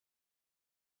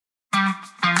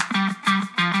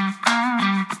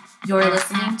You're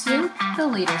listening to The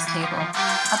Leaders Table,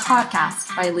 a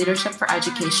podcast by Leadership for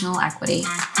Educational Equity.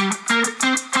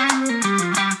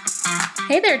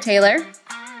 Hey there, Taylor.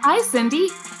 Hi, Cindy.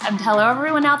 And hello,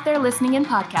 everyone out there listening in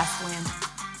podcast land.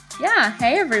 Yeah,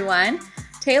 hey, everyone.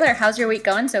 Taylor, how's your week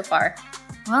going so far?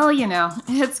 Well,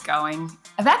 it's going.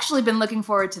 I've actually been looking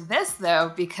forward to this,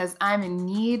 though, because I'm in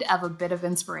need of a bit of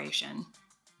inspiration.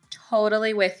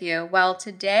 Totally with you. Well,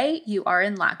 today you are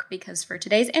in luck because for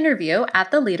today's interview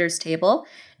at the Leaders Table,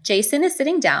 Jason is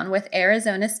sitting down with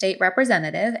Arizona State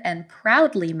Representative and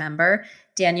proudly member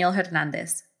Daniel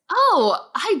Hernandez. Oh,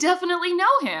 I definitely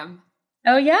know him.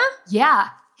 Oh, yeah? Yeah.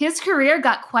 His career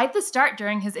got quite the start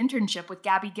during his internship with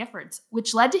Gabby Giffords,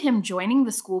 which led to him joining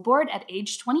the school board at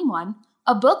age 21,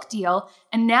 a book deal,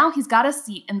 and now he's got a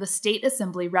seat in the state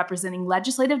assembly representing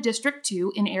Legislative District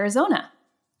 2 in Arizona.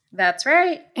 That's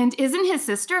right. And isn't his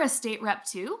sister a state rep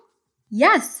too?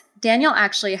 Yes, Daniel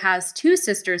actually has two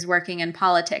sisters working in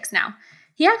politics now.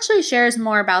 He actually shares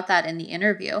more about that in the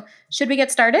interview. Should we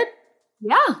get started?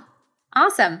 Yeah.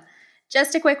 Awesome.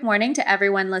 Just a quick warning to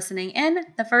everyone listening in.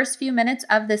 The first few minutes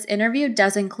of this interview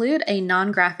does include a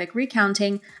non-graphic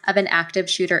recounting of an active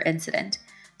shooter incident.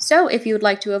 So if you would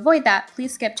like to avoid that,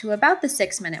 please skip to about the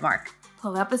 6-minute mark.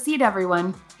 Pull up a seat,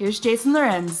 everyone. Here's Jason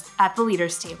Lorenz at the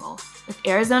Leaders Table with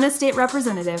Arizona State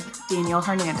Representative Daniel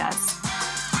Hernandez.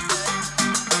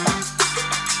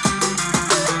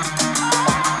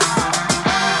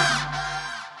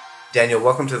 Daniel,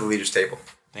 welcome to the Leaders Table.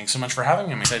 Thanks so much for having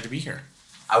me. I'm excited to be here.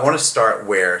 I want to start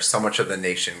where so much of the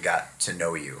nation got to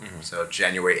know you. Mm-hmm. So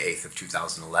January 8th of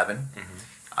 2011,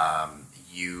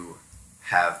 you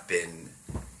have been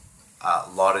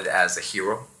lauded as a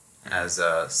hero, as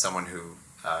someone who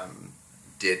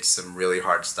did some really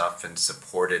hard stuff and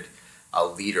supported a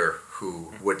leader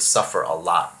who would suffer a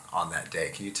lot on that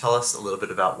day. Can you tell us a little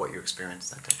bit about what you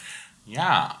experienced that day?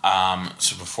 Yeah.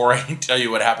 So before I tell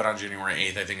you what happened on January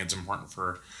 8th, I think it's important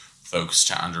for folks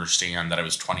to understand that I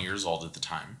was 20 years old at the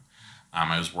time.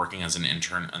 I was working as an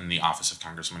intern in the office of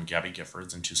Congresswoman Gabby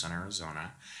Giffords in Tucson,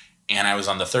 Arizona. And I was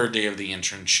on the third day of the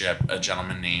internship. A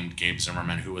gentleman named Gabe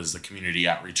Zimmerman, who was the community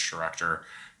outreach director,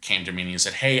 came to me and he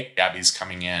said, "Hey, Gabby's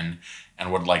coming in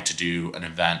and would like to do an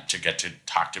event to get to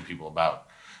talk to people about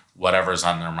whatever's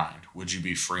on their mind. Would you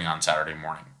be free on Saturday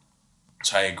morning?"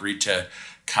 So I agreed to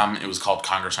come. It was called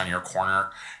Congress on Your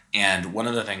Corner. And one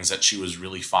of the things that she was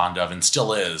really fond of, and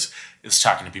still is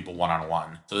talking to people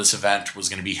one-on-one. So this event was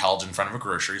going to be held in front of a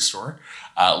grocery store,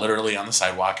 literally on the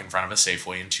sidewalk in front of a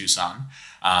Safeway in Tucson.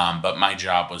 But my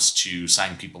job was to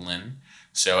sign people in.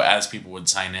 So as people would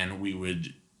sign in, we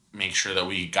would make sure that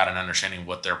we got an understanding of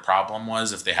what their problem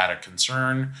was, if they had a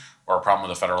concern or a problem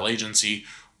with a federal agency,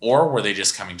 or were they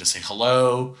just coming to say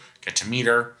hello, get to meet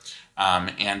her.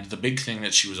 And the big thing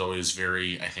that she was always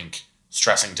very, I think,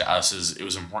 stressing to us is it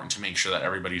was important to make sure that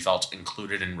everybody felt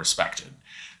included and respected.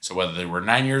 So whether they were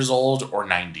 9 years old or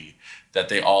 90, that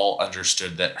they all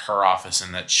understood that her office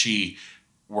and that she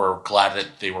were glad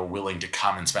that they were willing to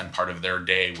come and spend part of their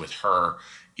day with her,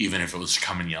 even if it was to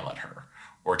come and yell at her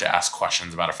or to ask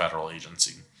questions about a federal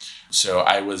agency. So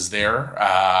I was there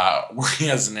working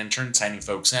as an intern, signing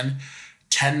folks in.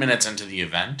 10 minutes into the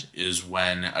event is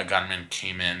when a gunman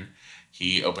came in.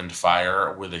 He opened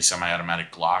fire with a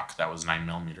semi-automatic Glock that was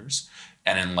 9mm,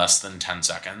 and in less than 10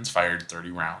 seconds fired 30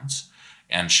 rounds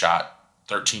and shot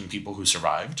 13 people who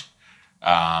survived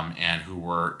and who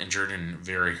were injured in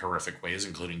very horrific ways,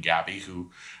 including Gabby, who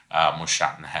was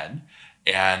shot in the head,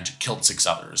 and killed 6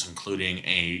 others, including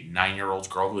a 9-year-old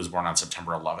girl who was born on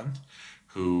September 11th,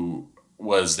 who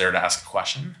was there to ask a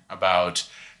question about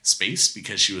space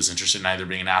because she was interested in either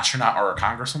being an astronaut or a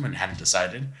congresswoman and hadn't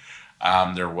decided.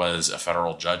 There was a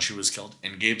federal judge who was killed,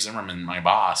 and Gabe Zimmerman, my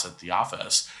boss at the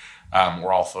office,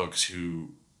 were all folks who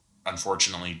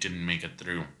unfortunately didn't make it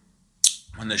through.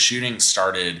 When the shooting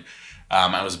started,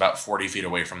 I was about 40 feet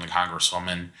away from the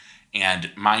congresswoman,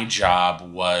 and my job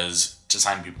was to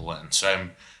sign people in. So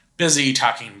I'm busy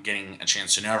talking, getting a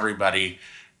chance to know everybody.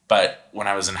 But when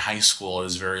I was in high school, I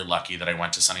was very lucky that I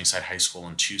went to Sunnyside High School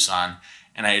in Tucson,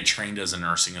 and I had trained as a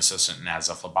nursing assistant and as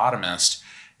a phlebotomist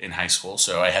in high school.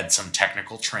 So I had some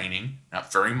technical training,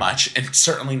 not very much, and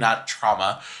certainly not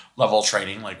trauma level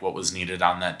training like what was needed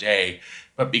on that day.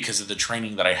 But because of the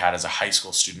training that I had as a high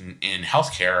school student in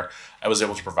healthcare, I was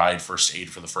able to provide first aid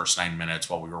for the first 9 minutes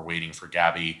while we were waiting for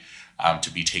Gabby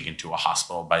to be taken to a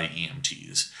hospital by the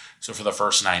EMTs. So for the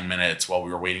first 9 minutes while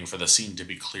we were waiting for the scene to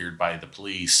be cleared by the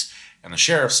police and the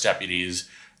sheriff's deputies,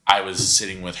 I was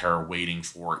sitting with her waiting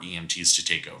for EMTs to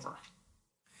take over.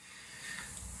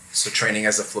 So training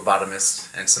as a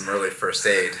phlebotomist and some early first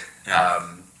aid.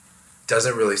 Yeah.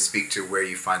 doesn't really speak to where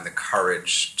you find the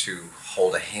courage to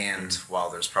hold a hand while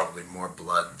there's probably more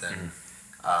blood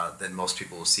than most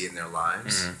people will see in their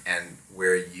lives, and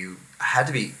where you had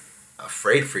to be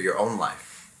afraid for your own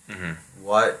life.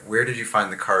 Where did you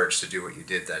find the courage to do what you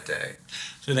did that day?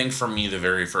 So I think for me, the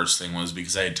very first thing was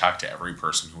because I had talked to every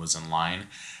person who was in line.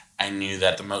 I knew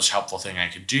that the most helpful thing I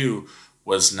could do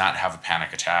was not have a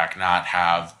panic attack, not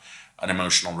have an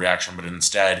emotional reaction, but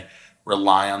instead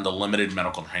rely on the limited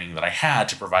medical training that I had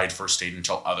to provide first aid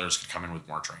until others could come in with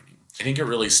more training. I think it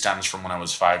really stems from when I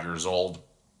was 5 years old,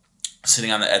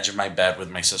 sitting on the edge of my bed with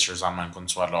my sisters on my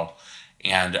Consuelo,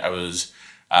 and I was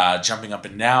jumping up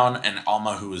and down, and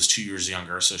Alma, who was 2 years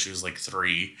younger, so she was like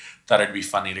 3, thought it'd be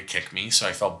funny to kick me, so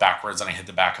I fell backwards and I hit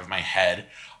the back of my head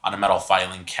on a metal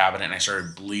filing cabinet, and I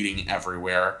started bleeding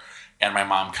everywhere, and my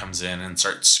mom comes in and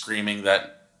starts screaming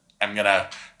that I'm going to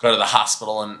go to the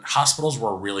hospital, and hospitals were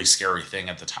a really scary thing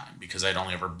at the time because I'd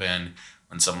only ever been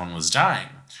when someone was dying.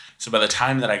 So by the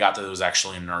time that I got there was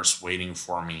actually a nurse waiting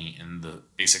for me in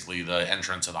basically the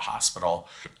entrance of the hospital.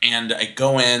 And I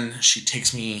go in, she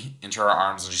takes me into her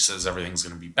arms and she says, everything's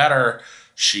going to be better.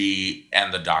 She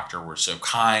and the doctor were so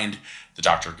kind. The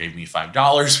doctor gave me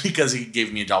 $5 because he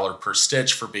gave me $1 per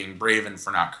stitch for being brave and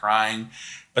for not crying.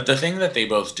 But the thing that they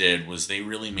both did was they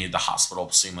really made the hospital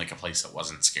seem like a place that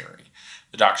wasn't scary.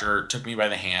 The doctor took me by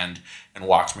the hand and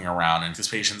walked me around. And this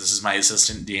patient, this is my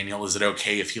assistant, Daniel. Is it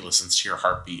okay if he listens to your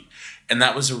heartbeat? And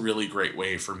that was a really great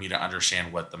way for me to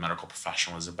understand what the medical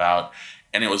profession was about.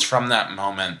 And it was from that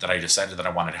moment that I decided that I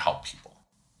wanted to help people.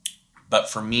 But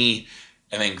for me,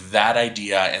 I think that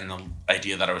idea and the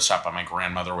idea that I was taught by my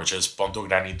grandmother, which is pon tu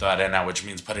granito de arena, which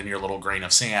means put in your little grain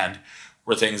of sand,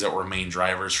 were things that were main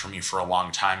drivers for me for a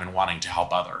long time and wanting to help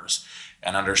others.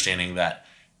 And understanding that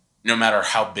no matter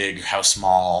how big, how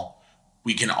small,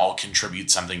 we can all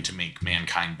contribute something to make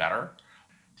mankind better.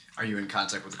 Are you in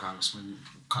contact with the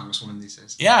congresswoman these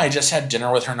days? Yeah, I just had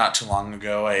dinner with her not too long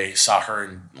ago. I saw her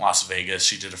in Las Vegas.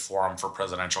 She did a forum for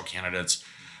presidential candidates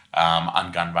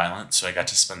on gun violence, so I got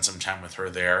to spend some time with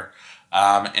her there.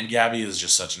 And Gabby is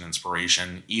just such an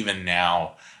inspiration. Even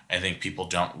now, I think people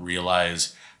don't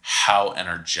realize how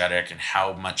energetic and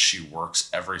how much she works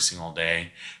every single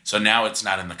day. So now it's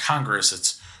not in the Congress,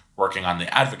 it's working on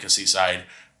the advocacy side,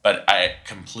 but I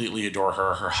completely adore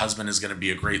her. Her husband is going to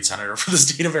be a great senator for the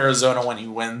state of Arizona when he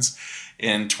wins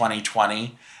in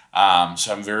 2020.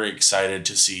 So I'm very excited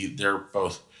to see they're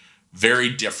both very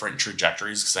different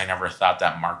trajectories because I never thought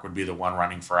that Mark would be the one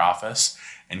running for office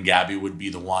and Gabby would be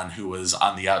the one who was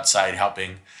on the outside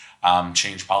helping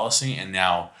change policy. And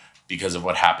now, because of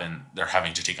what happened, they're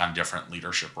having to take on different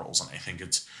leadership roles. And I think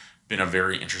it's been a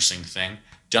very interesting thing.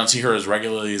 Don't see her as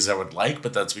regularly as I would like,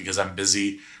 but that's because I'm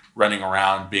busy running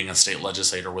around being a state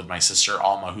legislator with my sister,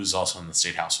 Alma, who's also in the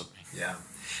state house with me. Yeah.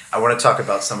 I want to talk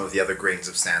about some of the other grains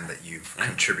of sand that you've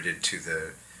contributed to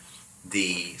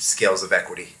the scales of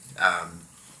equity,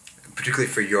 particularly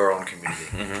for your own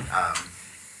community.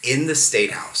 In the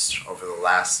state house over the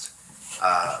last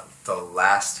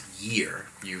year,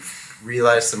 you've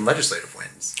realized some legislative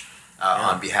wins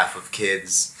on behalf of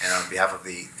kids and on behalf of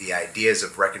the ideas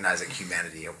of recognizing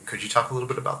humanity. Could you talk a little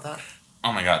bit about that?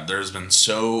 Oh my God, there's been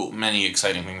so many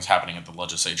exciting things happening at the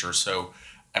legislature. So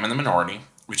I'm in the minority,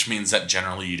 which means that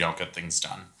generally you don't get things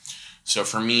done. So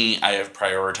for me, I have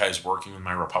prioritized working with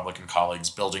my Republican colleagues,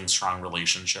 building strong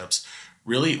relationships,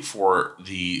 really for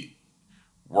the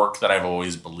work that I've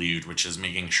always believed, which is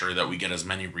making sure that we get as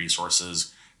many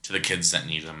resources to the kids that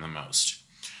need them the most.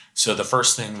 So the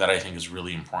first thing that I think is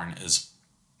really important is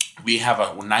we have a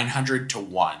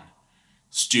 900-to-1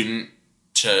 student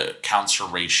to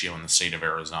counselor ratio in the state of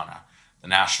Arizona. The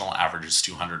national average is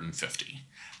 250.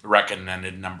 The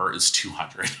recommended number is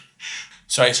 200.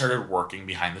 So I started working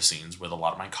behind the scenes with a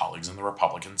lot of my colleagues on the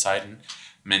Republican side and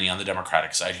many on the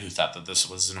Democratic side who thought that this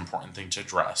was an important thing to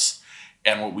address.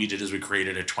 And what we did is we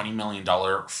created a $20 million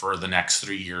for the next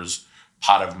 3 years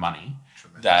pot of money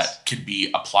that could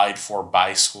be applied for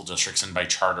by school districts and by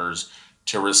charters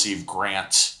to receive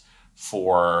grants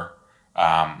for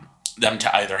them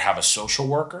to either have a social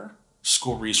worker,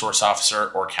 school resource officer,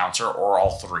 or counselor, or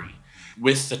all three.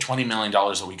 With the $20 million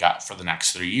that we got for the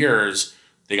next 3 years,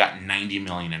 they got $90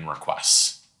 million in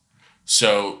requests.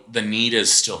 So the need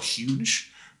is still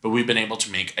huge, but we've been able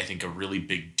to make, I think, a really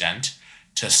big dent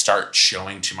to start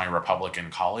showing to my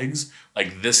Republican colleagues,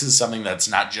 like, this is something that's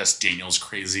not just Daniel's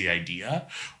crazy idea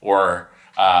or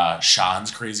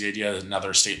Sean's crazy idea,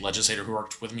 another state legislator who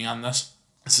worked with me on this.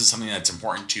 This is something that's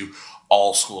important to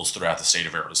all schools throughout the state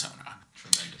of Arizona.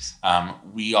 Tremendous.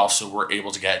 We also were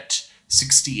able to get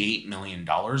 $68 million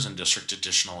in district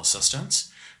additional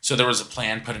assistance So there was a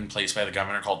plan put in place by the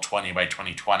governor called 20 by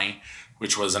 2020,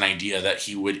 which was an idea that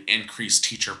he would increase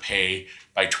teacher pay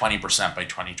by 20% by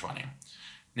 2020.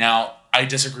 Now, I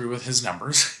disagree with his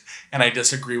numbers, and I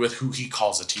disagree with who he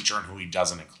calls a teacher and who he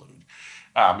doesn't include,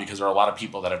 because there are a lot of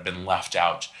people that have been left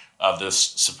out of this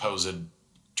supposed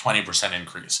 20%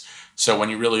 increase. So when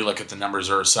you really look at the numbers,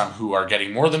 there are some who are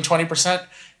getting more than 20%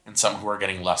 and some who are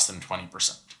getting less than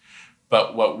 20%.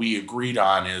 But what we agreed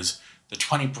on is the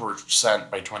 20%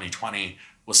 by 2020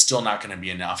 was still not going to be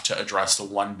enough to address the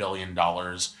 $1 billion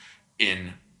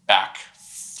in back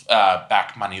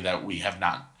money that we have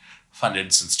not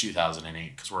funded since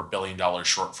 2008, because we're $1 billion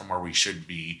short from where we should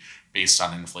be based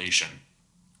on inflation.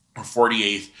 We're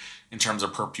 48th in terms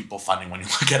of per pupil funding when you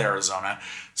look at Arizona.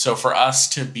 So for us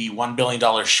to be $1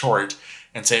 billion short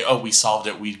and say, oh, we solved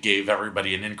it, we gave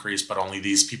everybody an increase, but only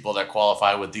these people that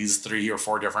qualify with these 3 or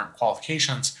 4 different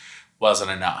qualifications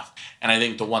wasn't enough. And I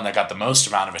think the one that got the most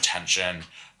amount of attention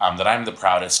that I'm the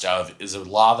proudest of is a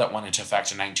law that went into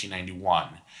effect in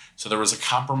 1991. So there was a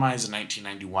compromise in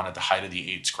 1991 at the height of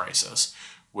the AIDS crisis,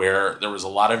 where there was a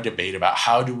lot of debate about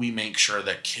how do we make sure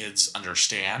that kids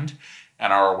understand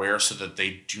and are aware so that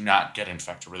they do not get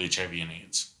infected with HIV and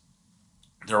AIDS.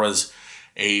 There was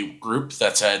a group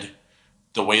that said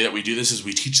the way that we do this is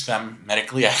we teach them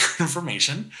medically accurate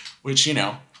information, which,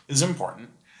 is important.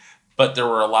 But there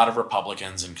were a lot of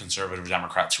Republicans and conservative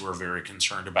Democrats who were very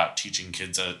concerned about teaching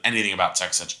kids anything about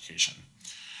sex education.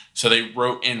 So they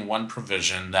wrote in one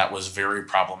provision that was very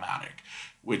problematic,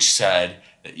 which said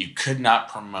that you could not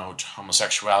promote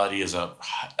homosexuality as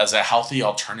a healthy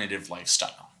alternative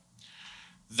lifestyle.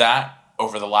 That,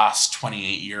 over the last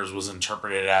 28 years, was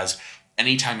interpreted as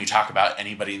anytime you talk about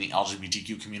anybody in the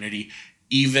LGBTQ community,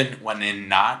 even when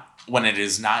it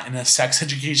is not in a sex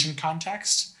education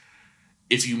context,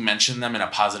 if you mention them in a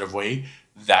positive way,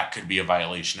 that could be a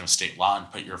violation of state law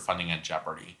and put your funding at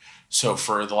jeopardy. So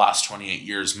for the last 28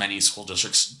 years, many school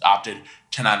districts opted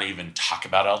to not even talk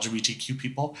about LGBTQ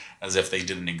people as if they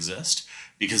didn't exist,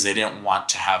 because they didn't want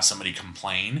to have somebody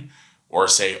complain or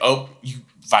say, oh, you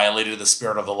violated the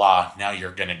spirit of the law, now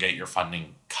you're going to get your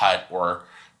funding cut or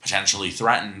potentially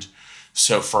threatened.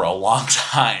 So for a long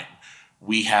time,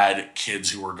 we had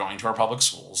kids who were going to our public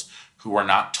schools who were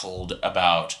not told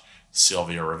about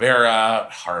Sylvia Rivera,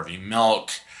 Harvey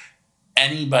Milk.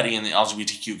 Anybody in the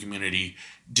LGBTQ community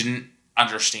didn't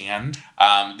understand.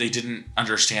 They didn't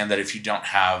understand that if you don't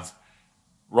have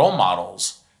role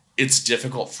models, it's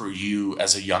difficult for you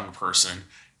as a young person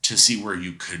to see where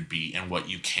you could be and what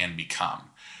you can become.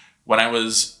 When I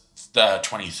was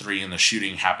 23 and the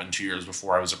shooting happened 2 years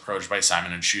before, I was approached by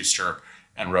Simon & Schuster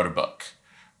and wrote a book.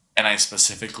 And I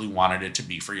specifically wanted it to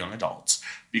be for young adults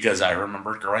because I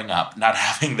remember growing up not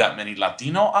having that many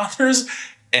Latino authors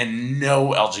and no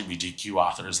LGBTQ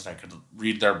authors that I could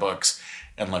read their books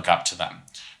and look up to them.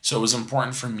 So it was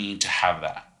important for me to have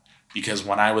that because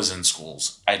when I was in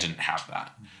schools, I didn't have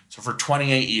that. So for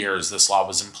 28 years, this law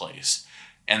was in place.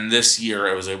 And this year,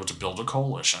 I was able to build a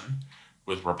coalition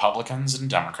with Republicans and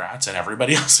Democrats and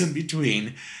everybody else in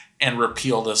between and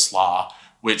repeal this law,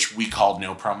 which we called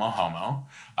No Promo Homo,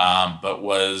 but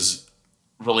was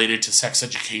related to sex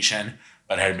education,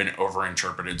 but had been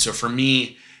overinterpreted. So for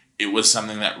me, it was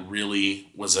something that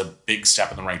really was a big step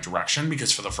in the right direction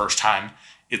because for the first time,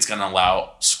 it's going to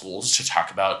allow schools to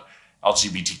talk about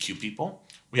LGBTQ people.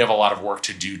 We have a lot of work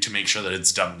to do to make sure that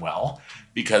it's done well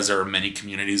because there are many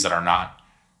communities that are not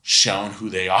shown who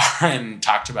they are and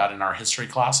talked about in our history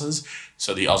classes.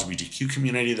 So the LGBTQ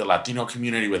community, the Latino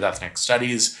community with ethnic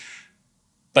studies,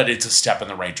 but it's a step in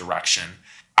the right direction.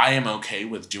 I am okay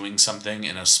with doing something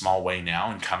in a small way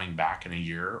now and coming back in a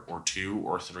year or 2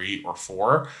 or 3 or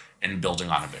 4 and building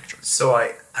on a victory. So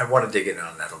I want to dig in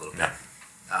on that a little bit.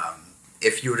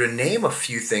 If you were to name a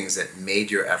few things that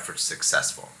made your efforts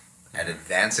successful at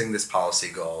advancing this policy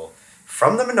goal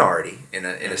from the minority in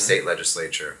a state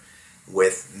legislature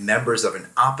with members of an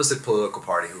opposite political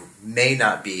party who may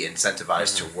not be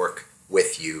incentivized to work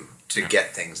with you to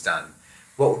get things done,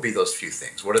 what would be those few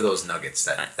things? What are those nuggets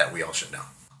that we all should know?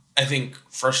 I think,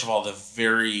 first of all, the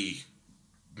very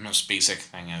most basic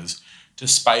thing is,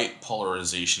 despite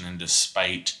polarization and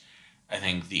despite, I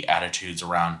think, the attitudes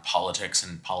around politics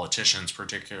and politicians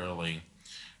particularly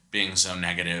being so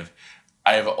negative,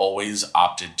 I have always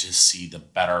opted to see the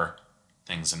better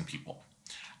things in people.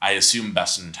 I assume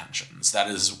best intentions. That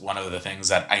is one of the things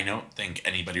that I don't think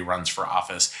anybody runs for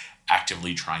office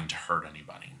actively trying to hurt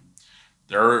anybody.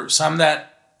 There are some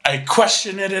that I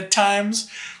question it at times,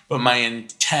 but my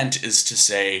intent is to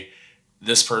say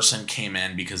this person came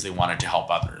in because they wanted to help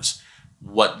others.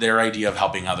 What their idea of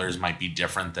helping others might be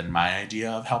different than my idea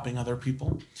of helping other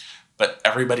people, but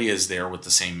everybody is there with the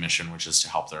same mission, which is to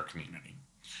help their community.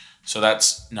 So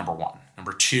that's number one.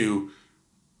 Number two,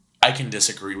 I can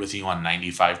disagree with you on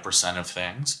 95% of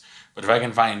things, but if I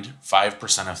can find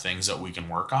 5% of things that we can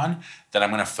work on, then I'm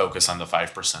going to focus on the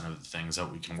 5% of the things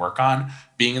that we can work on.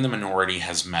 Being in the minority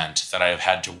has meant that I have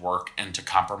had to work and to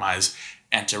compromise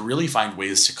and to really find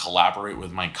ways to collaborate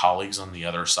with my colleagues on the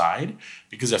other side,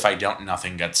 because if I don't,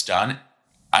 nothing gets done.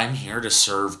 I'm here to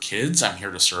serve kids. I'm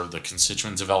here to serve the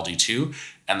constituents of LD2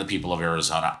 and the people of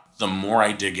Arizona. The more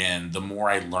I dig in, the more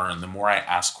I learn, the more I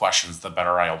ask questions, the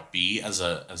better I'll be as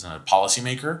a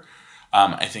policymaker.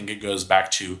 I think it goes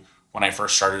back to when I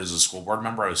first started as a school board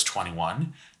member. I was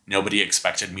 21. Nobody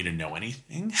expected me to know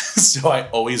anything. So I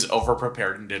always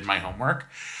over-prepared and did my homework.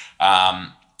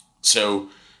 So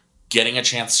getting a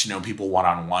chance to know people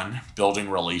one-on-one, building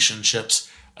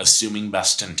relationships, assuming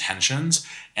best intentions,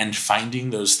 and finding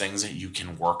those things that you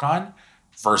can work on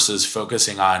versus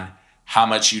focusing on how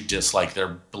much you dislike their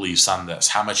beliefs on this,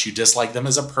 how much you dislike them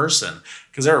as a person.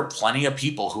 Because there are plenty of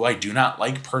people who I do not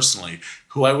like personally,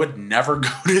 who I would never go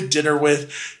to dinner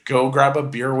with, go grab a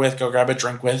beer with, go grab a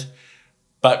drink with.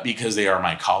 But because they are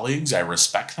my colleagues, I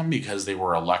respect them because they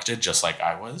were elected just like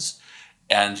I was.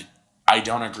 And I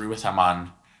don't agree with them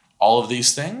on all of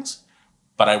these things,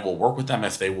 but I will work with them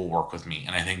if they will work with me.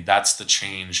 And I think that's the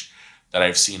change that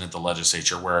I've seen at the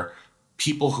legislature, where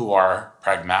people who are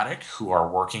pragmatic, who are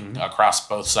working across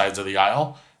both sides of the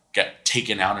aisle, get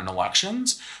taken out in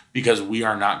elections because we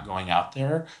are not going out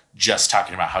there just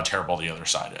talking about how terrible the other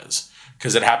side is.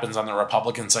 Because it happens on the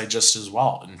Republican side just as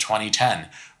well. In 2010,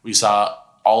 we saw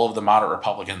all of the moderate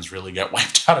Republicans really get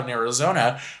wiped out in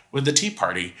Arizona with the Tea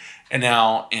Party. And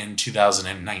now in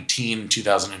 2019,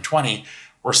 2020,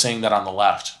 we're seeing that on the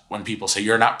left when people say,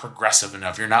 you're not progressive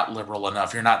enough, you're not liberal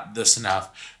enough, you're not this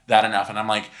enough, that enough. And I'm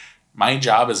like, my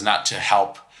job is not to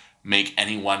help make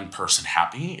any one person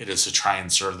happy. It is to try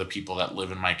and serve the people that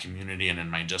live in my community and in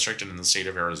my district and in the state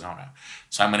of Arizona.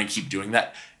 So I'm going to keep doing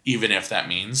that, even if that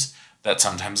means that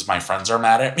sometimes my friends are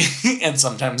mad at me and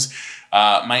sometimes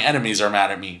my enemies are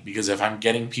mad at me, because if I'm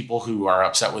getting people who are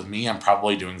upset with me, I'm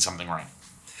probably doing something right.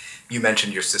 You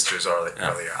mentioned your sisters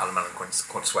earlier, Alma and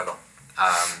Consuelo.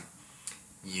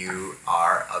 You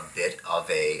are a bit of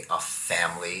a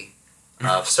family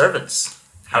of servants.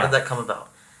 How did that come about?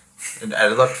 And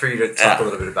I'd love for you to talk a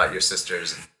little bit about your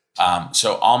sisters.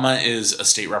 So Alma is a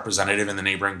state representative in the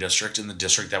neighboring district, in the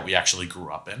district that we actually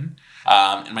grew up in.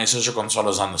 And my sister Consuelo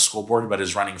is on the school board, but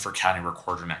is running for county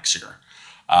recorder next year.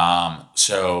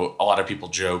 So a lot of people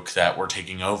joke that we're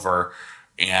taking over.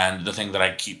 And the thing that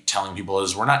I keep telling people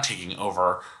is we're not taking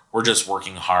over. We're just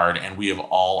working hard, and we have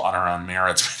all on our own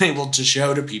merits been able to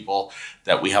show to people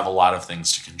that we have a lot of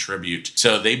things to contribute.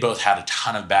 So they both had a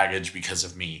ton of baggage because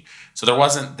of me. So there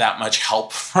wasn't that much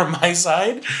help from my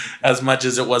side as much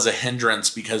as it was a hindrance,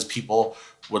 because people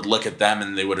would look at them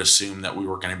and they would assume that we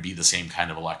were going to be the same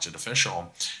kind of elected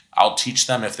official. I'll teach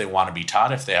them if they want to be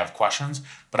taught, if they have questions,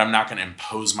 but I'm not going to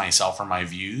impose myself or my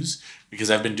views, because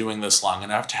I've been doing this long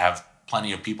enough to have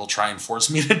plenty of people try and force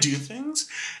me to do things.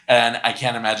 And I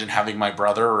can't imagine having my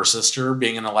brother or sister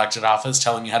being in elected office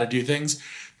telling me how to do things.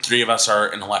 3 of us are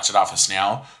in elected office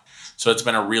now. So it's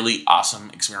been a really awesome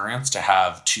experience to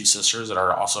have 2 sisters that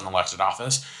are also in elected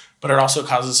office, but it also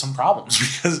causes some problems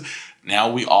because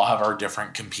now we all have our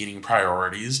different competing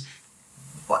priorities.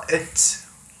 Well,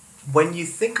 when you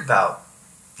think about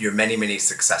your many, many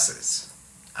successes,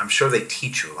 I'm sure they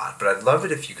teach you a lot, but I'd love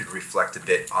it if you could reflect a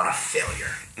bit on a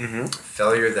failure. Mm-hmm. A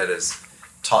failure that has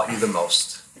taught you the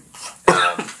most,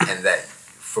 and that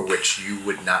for which you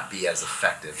would not be as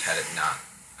effective had it not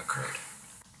occurred.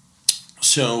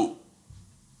 So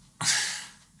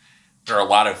there are a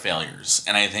lot of failures,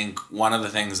 and I think one of the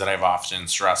things that I've often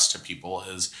stressed to people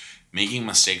is making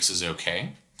mistakes is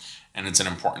okay, and it's an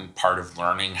important part of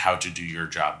learning how to do your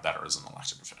job better as an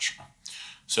elected official.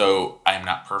 So I am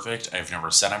not perfect. I've never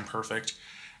said I'm perfect.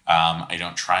 I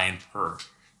don't try and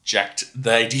project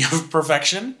the idea of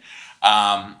perfection.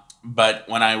 But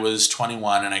when I was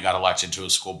 21 and I got elected to a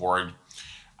school board,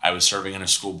 I was serving in a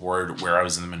school board where I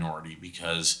was in the minority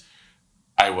because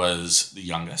I was the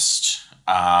youngest.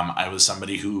 I was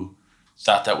somebody who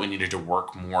thought that we needed to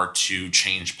work more to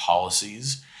change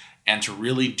policies and to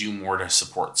really do more to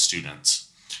support students.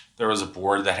 There was a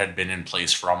board that had been in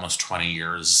place for almost 20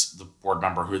 years. The board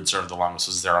member who had served the longest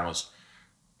was there almost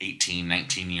 18,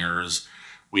 19 years.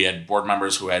 We had board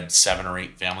members who had 7 or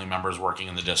 8 family members working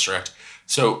in the district.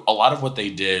 So a lot of what they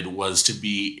did was to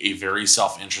be a very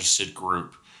self-interested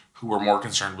group who were more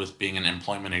concerned with being an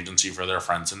employment agency for their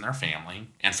friends and their family.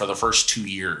 And for the first 2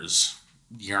 years,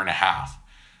 year and a half,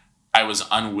 I was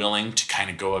unwilling to kind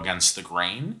of go against the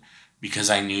grain because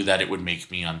I knew that it would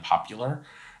make me unpopular,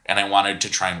 and I wanted to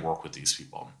try and work with these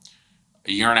people.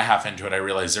 A year and a half into it, I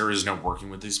realized there is no working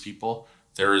with these people.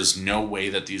 There is no way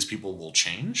that these people will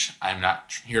change. I'm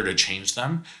not here to change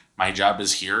them. My job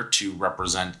is here to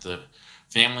represent the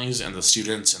families and the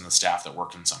students and the staff that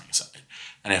work in Sunnyside.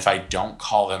 And if I don't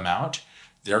call them out,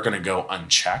 they're going to go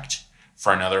unchecked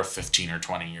for another 15 or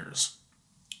 20 years.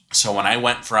 So when I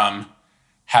went from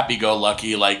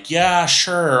happy-go-lucky, like, yeah,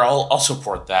 sure, I'll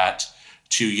support that,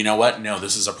 to, you know what, no,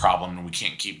 this is a problem and we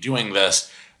can't keep doing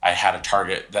this, I had a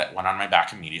target that went on my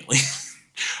back immediately.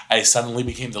 I suddenly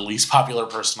became the least popular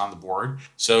person on the board.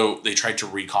 So they tried to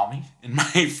recall me in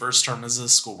my first term as a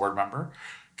school board member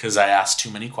because I asked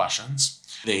too many questions.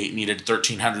 They needed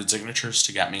 1,300 signatures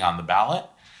to get me on the ballot.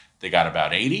 They got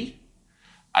about 80.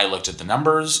 I looked at the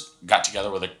numbers, got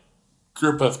together with a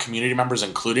group of community members,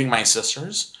 including my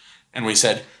sisters, and we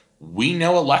said, we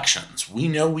know elections. We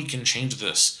know we can change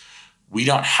this. We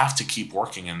don't have to keep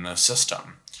working in this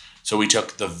system. So we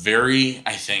took the very,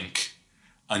 I think,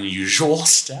 unusual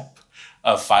step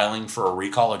of filing for a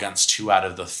recall against two out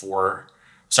of the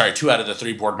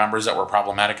three board members that were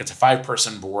problematic. It's a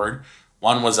 5-person board.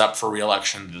 One was up for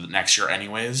re-election the next year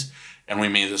anyways. And we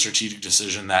made the strategic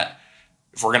decision that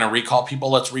if we're going to recall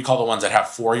people, let's recall the ones that have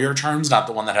 4-year terms, not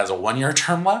the one that has a 1-year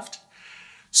term left.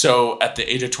 So at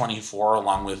the age of 24,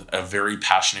 along with a very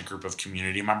passionate group of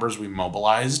community members, we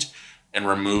mobilized and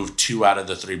removed 2 out of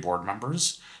the 3 board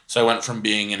members. So I went from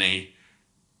being in a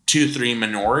 2-3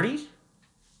 minority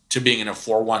to being in a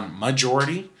 4-1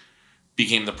 majority,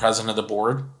 became the president of the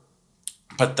board.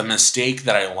 But the mistake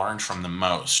that I learned from the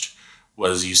most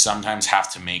was you sometimes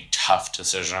have to make tough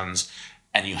decisions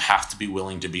and you have to be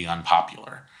willing to be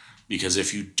unpopular. Because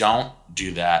if you don't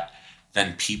do that,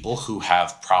 then people who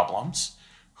have problems,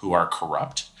 who are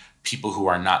corrupt, people who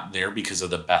are not there because of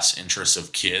the best interests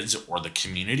of kids or the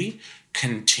community,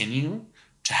 continue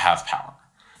to have power.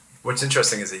 What's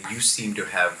interesting is that you seem to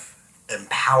have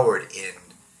empowered in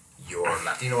your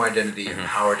Latino identity,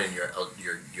 empowered in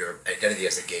your identity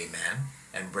as a gay man,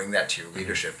 and bring that to your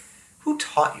leadership. Who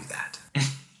taught you that?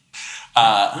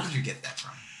 Where did you get that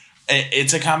from?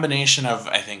 It's a combination of,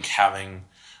 I think, having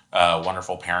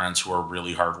wonderful parents who are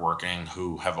really hardworking,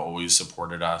 who have always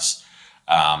supported us.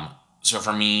 So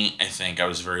for me, I think I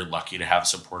was very lucky to have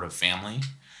supportive family,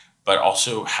 but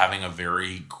also having a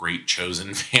very great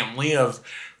chosen family of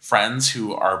friends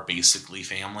who are basically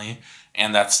family.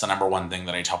 And that's the number one thing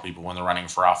that I tell people when they're running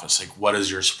for office. Like, what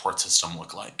does your support system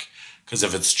look like? Because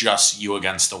if it's just you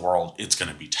against the world, it's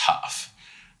going to be tough.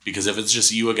 Because if it's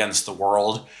just you against the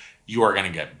world, you are going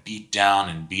to get beat down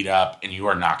and beat up, and you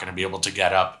are not going to be able to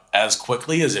get up as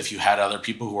quickly as if you had other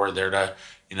people who are there to,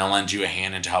 lend you a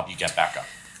hand and to help you get back up.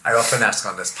 I often ask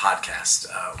on this podcast,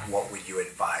 what would you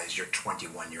advise your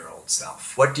 21-year-old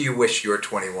self? What do you wish your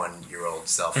 21-year-old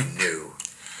self knew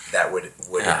that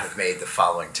would have made the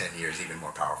following 10 years even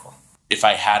more powerful? If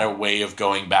I had a way of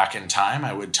going back in time,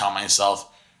 I would tell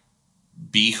myself,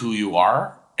 be who you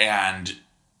are and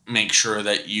make sure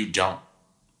that you're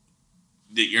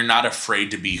not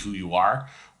afraid to be who you are,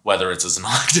 whether it's as an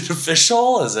elected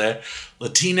official, as a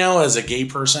Latino, as a gay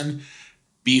person.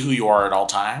 Be who you are at all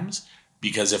times,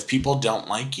 because if people don't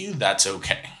like you, that's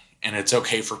okay. And it's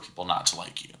okay for people not to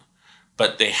like you.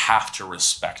 But they have to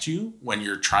respect you when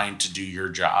you're trying to do your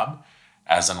job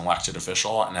as an elected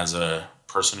official and as a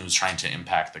person who's trying to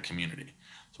impact the community.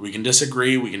 So we can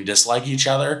disagree, we can dislike each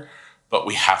other, but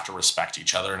we have to respect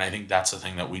each other. And I think that's the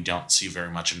thing that we don't see very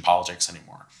much in politics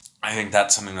anymore. I think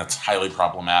that's something that's highly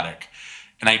problematic.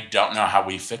 And I don't know how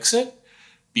we fix it,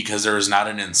 because there is not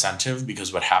an incentive,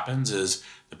 because what happens is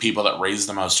the people that raise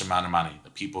the most amount of money, the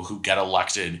people who get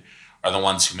elected, are the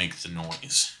ones who make the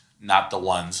noise, not the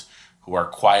ones who are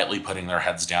quietly putting their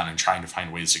heads down and trying to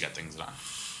find ways to get things done.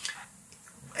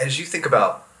 As you think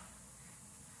about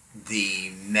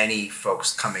the many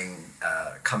folks coming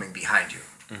behind you,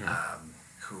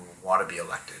 who want to be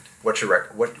elected,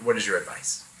 what is your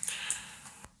advice?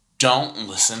 Don't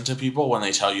listen to people when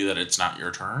they tell you that it's not your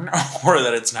turn or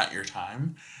that it's not your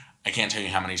time. I can't tell you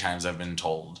how many times I've been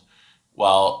told,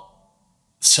 well,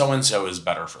 so-and-so is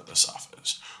better for this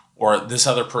office, or this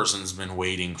other person's been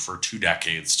waiting for 2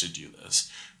 decades to do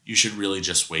this. You should really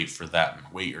just wait for them,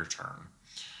 wait your turn.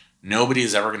 Nobody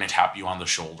is ever going to tap you on the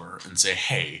shoulder and say,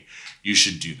 hey, you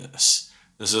should do this.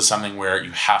 This is something where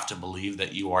you have to believe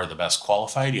that you are the best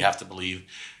qualified. You have to believe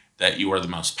that you are the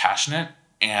most passionate,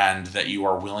 and that you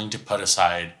are willing to put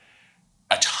aside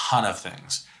a ton of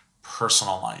things,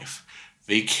 personal life,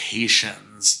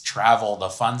 vacations, travel, the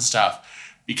fun stuff,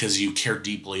 because you care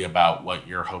deeply about what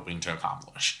you're hoping to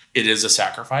accomplish. It is a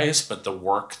sacrifice, but the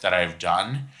work that I've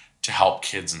done to help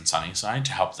kids in Sunnyside,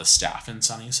 to help the staff in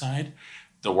Sunnyside,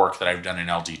 the work that I've done in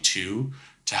LD2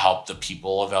 to help the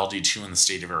people of LD2 in the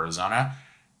state of Arizona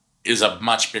is a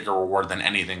much bigger reward than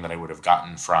anything that I would have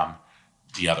gotten from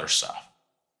the other stuff.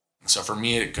 So for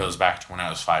me, it goes back to when I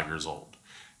was 5 years old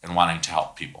and wanting to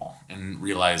help people and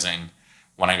realizing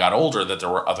when I got older that there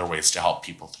were other ways to help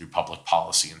people through public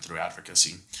policy and through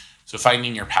advocacy. So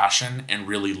finding your passion and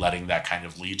really letting that kind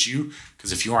of lead you,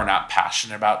 because if you are not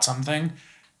passionate about something,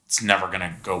 it's never going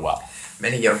to go well.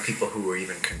 Many young people who are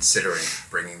even considering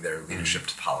bringing their leadership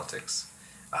to politics,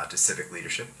 to civic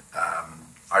leadership,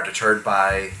 are deterred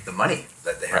by the money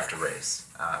that they have to raise.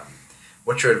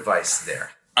 What's your advice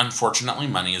there? Unfortunately,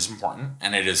 money is important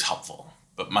and it is helpful,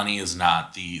 but money is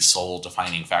not the sole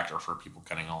defining factor for people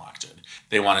getting elected.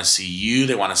 They want to see you,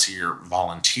 they want to see your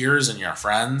volunteers and your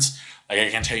friends. Like, I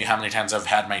can't tell you how many times I've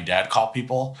had my dad call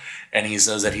people and he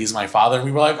says that he's my father. And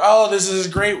we were like, oh, this is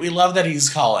great. We love that he's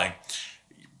calling.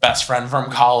 Best friend from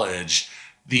college.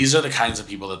 These are the kinds of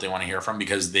people that they want to hear from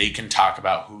because they can talk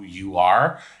about who you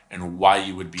are and why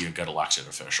you would be a good elected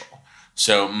official.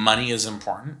 So money is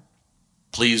important.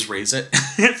 Please raise it.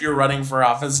 If you're running for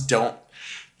office, don't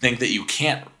think that you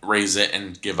can't raise it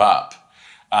and give up.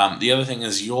 The other thing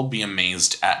is you'll be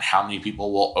amazed at how many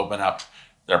people will open up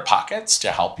their pockets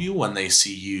to help you when they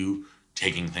see you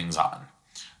taking things on.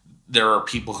 There are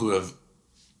people who have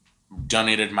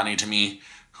donated money to me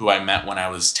who I met when I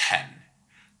was 10,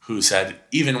 who said,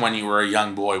 even when you were a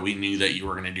young boy, we knew that you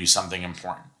were going to do something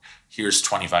important. Here's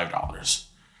 $25.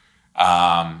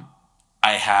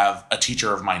 I have a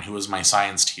teacher of mine who was my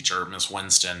science teacher, Miss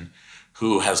Winston,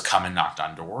 who has come and knocked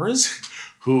on doors,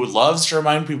 who loves to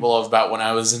remind people about when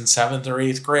I was in 7th or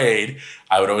 8th grade.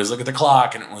 I would always look at the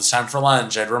clock and it was time for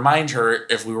lunch. I'd remind her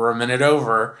if we were a minute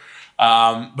over.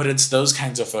 But it's those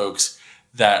kinds of folks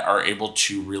that are able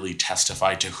to really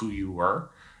testify to who you were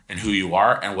and who you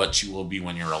are and what you will be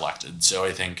when you're elected. So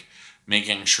I think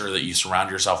making sure that you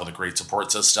surround yourself with a great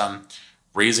support system,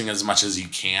 raising as much as you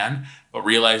can, but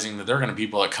realizing that there are going to be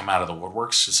people that come out of the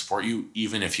woodworks to support you,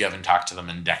 even if you haven't talked to them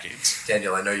in decades.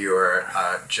 Daniel, I know you were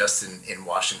just in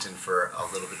Washington for a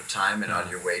little bit of time and on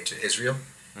your way to Israel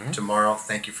tomorrow.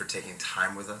 Thank you for taking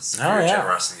time with us, for your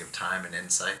generosity of time and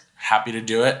insight. Happy to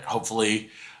do it. Hopefully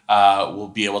we'll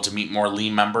be able to meet more Lee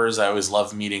members. I always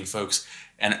love meeting folks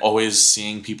and always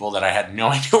seeing people that I had no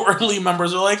idea were Lee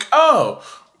members are like, oh,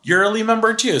 you're a Lee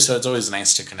member too. So it's always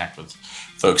nice to connect with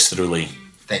folks through Lee.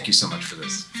 Thank you so much for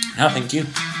this. No, thank you.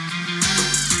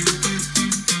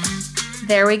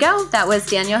 There we go. That was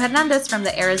Daniel Hernandez from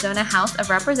the Arizona House of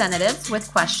Representatives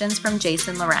with questions from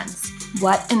Jason Lorenz.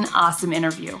 What an awesome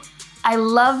interview. I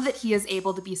love that he is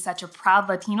able to be such a proud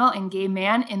Latino and gay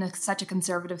man in such a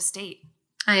conservative state.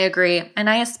 I agree. And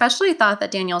I especially thought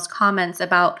that Daniel's comments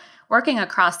about working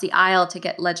across the aisle to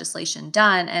get legislation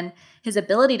done and his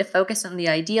ability to focus on the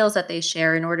ideals that they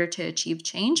share in order to achieve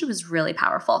change was really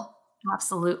powerful.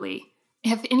 Absolutely.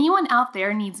 If anyone out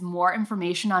there needs more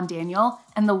information on Daniel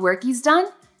and the work he's done,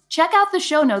 check out the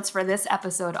show notes for this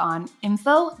episode on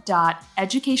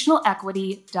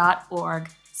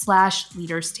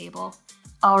info.educationalequity.org/leaders table.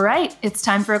 All right, it's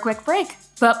time for a quick break.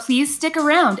 But please stick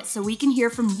around so we can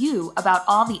hear from you about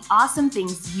all the awesome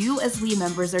things you as Lee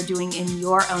members are doing in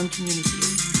your own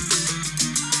communities.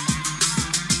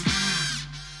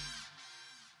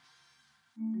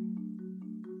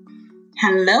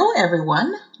 Hello,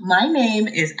 everyone. My name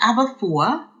is Abba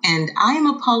Fua, and I am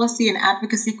a Policy and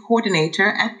Advocacy Coordinator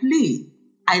at Lee.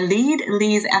 I lead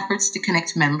Lee's efforts to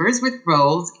connect members with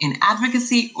roles in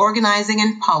advocacy, organizing,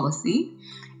 and policy.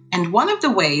 And one of the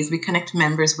ways we connect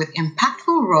members with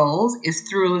impactful roles is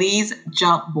through Lee's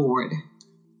Job Board.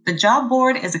 The Job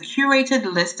Board is a curated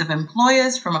list of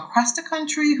employers from across the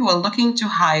country who are looking to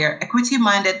hire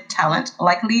equity-minded talent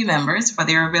like Lee members for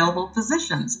their available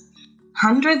positions.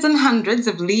 Hundreds and hundreds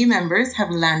of Lee members have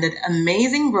landed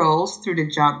amazing roles through the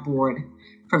Job Board,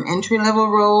 from entry-level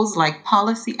roles like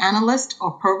policy analyst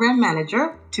or program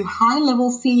manager to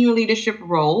high-level senior leadership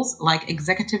roles like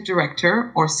executive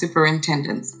director or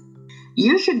superintendent.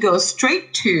 You should go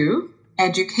straight to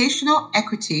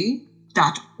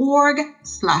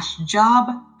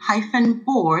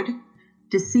educationalequity.org/job-board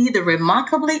to see the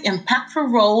remarkably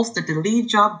impactful roles that the Lee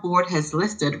Job Board has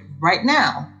listed right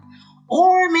now.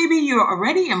 Or maybe you're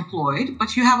already employed,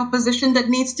 but you have a position that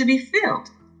needs to be filled.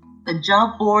 The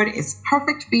Job Board is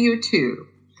perfect for you too.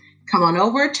 Come on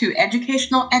over to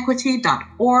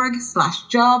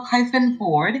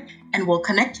educationalequity.org/job-board and we'll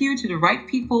connect you to the right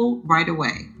people right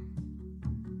away.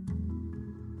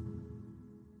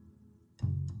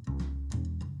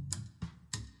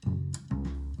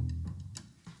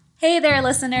 Hey there,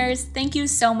 listeners! Thank you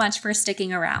so much for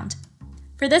sticking around.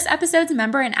 For this episode's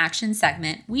Member in Action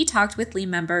segment, we talked with Lee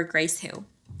member Grace Hu.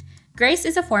 Grace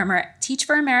is a former Teach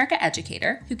for America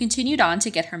educator who continued on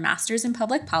to get her master's in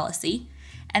public policy,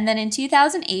 and then in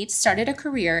 2008 started a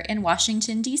career in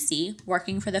Washington, D.C.,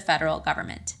 working for the federal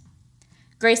government.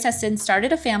 Grace has since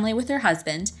started a family with her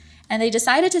husband, and they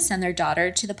decided to send their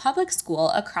daughter to the public school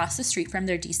across the street from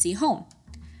their D.C. home.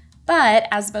 But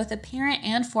as both a parent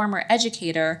and former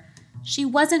educator, she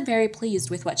wasn't very pleased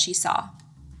with what she saw.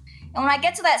 And when I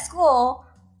get to that school,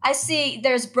 I see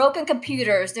there's broken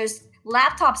computers, there's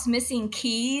laptops missing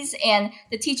keys, and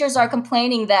the teachers are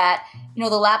complaining that, the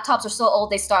laptops are so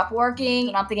old they stop working.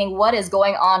 And I'm thinking, what is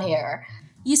going on here?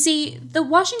 You see, the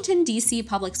Washington, D.C.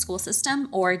 public school system,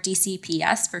 or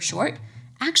DCPS for short,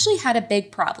 actually had a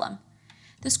big problem.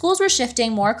 The schools were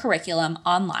shifting more curriculum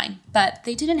online, but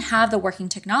they didn't have the working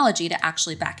technology to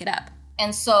actually back it up.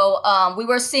 And so we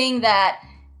were seeing that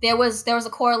there was a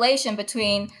correlation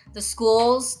between the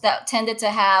schools that tended to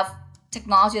have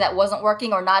technology that wasn't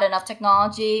working or not enough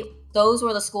technology. Those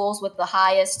were the schools with the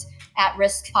highest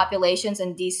at-risk populations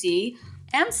in DC.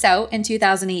 And so, in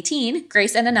 2018,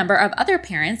 Grace and a number of other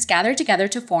parents gathered together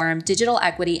to form Digital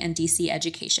Equity in DC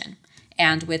Education.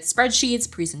 And with spreadsheets,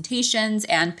 presentations,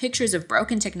 and pictures of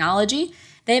broken technology,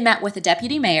 they met with the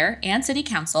deputy mayor and city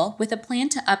council with a plan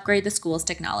to upgrade the school's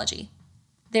technology.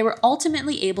 They were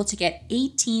ultimately able to get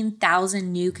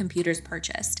 18,000 new computers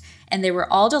purchased, and they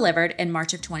were all delivered in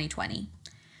March of 2020.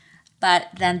 But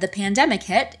then the pandemic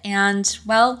hit, and,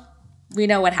 well, we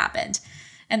know what happened.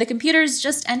 And the computers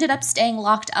just ended up staying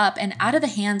locked up and out of the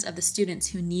hands of the students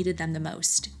who needed them the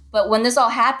most. But when this all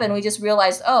happened, we just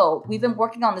realized, we've been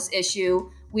working on this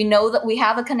issue. We know that we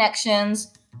have the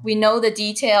connections. We know the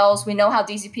details. We know how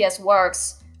DCPS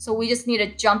works. So we just need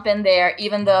to jump in there,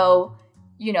 even though,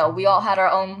 we all had our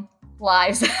own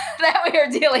lives that we were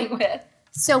dealing with.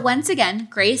 So once again,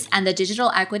 Grace and the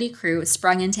Digital Equity crew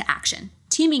sprung into action,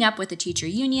 teaming up with the teacher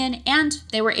union, and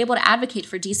they were able to advocate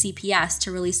for DCPS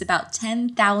to release about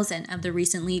 10,000 of the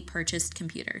recently purchased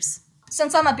computers.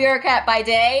 Since I'm a bureaucrat by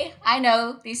day, I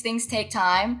know these things take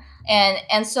time.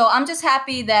 And so I'm just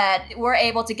happy that we're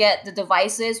able to get the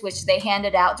devices, which they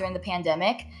handed out during the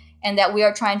pandemic, and that we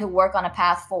are trying to work on a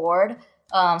path forward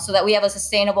so that we have a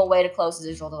sustainable way to close the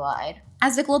digital divide.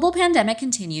 As the global pandemic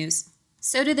continues,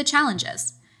 so do the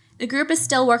challenges. The group is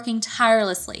still working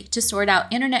tirelessly to sort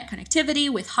out internet connectivity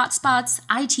with hotspots,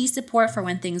 IT support for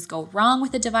when things go wrong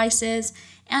with the devices,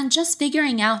 and just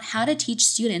figuring out how to teach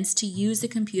students to use the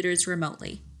computers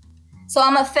remotely. So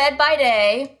I'm a Fed by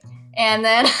day, and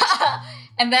then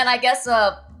I guess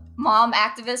a mom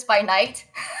activist by night.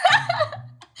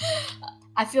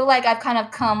 I feel like I've kind of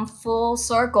come full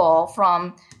circle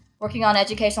from working on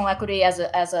educational equity as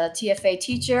a TFA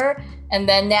teacher, and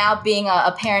then now being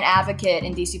a parent advocate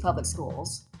in DC public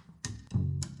schools.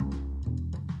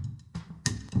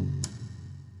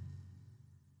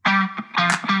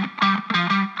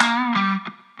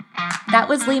 That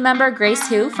was Lee member Grace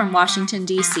Hu from Washington,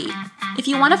 D.C. If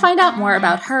you want to find out more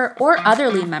about her or other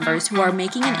Lee members who are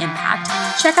making an impact,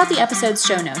 check out the episode's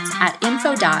show notes at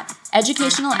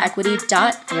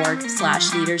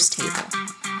info.educationalequity.org/leaderstable.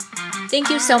 Thank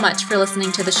you so much for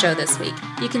listening to the show this week.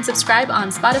 You can subscribe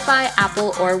on Spotify,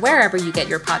 Apple, or wherever you get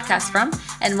your podcasts from.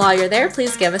 And while you're there,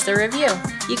 please give us a review.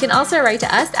 You can also write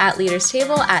to us at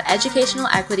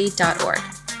leaderstable@educationalequity.org.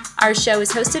 Our show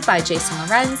is hosted by Jason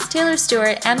Lorenz, Taylor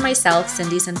Stewart, and myself,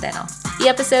 Cindy Centeno. The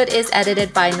episode is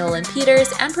edited by Nolan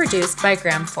Peters and produced by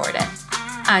Graham Forden.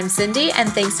 I'm Cindy,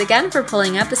 and thanks again for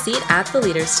pulling up a seat at the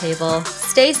Leaders Table.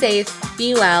 Stay safe,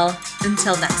 be well,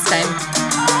 until next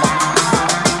time.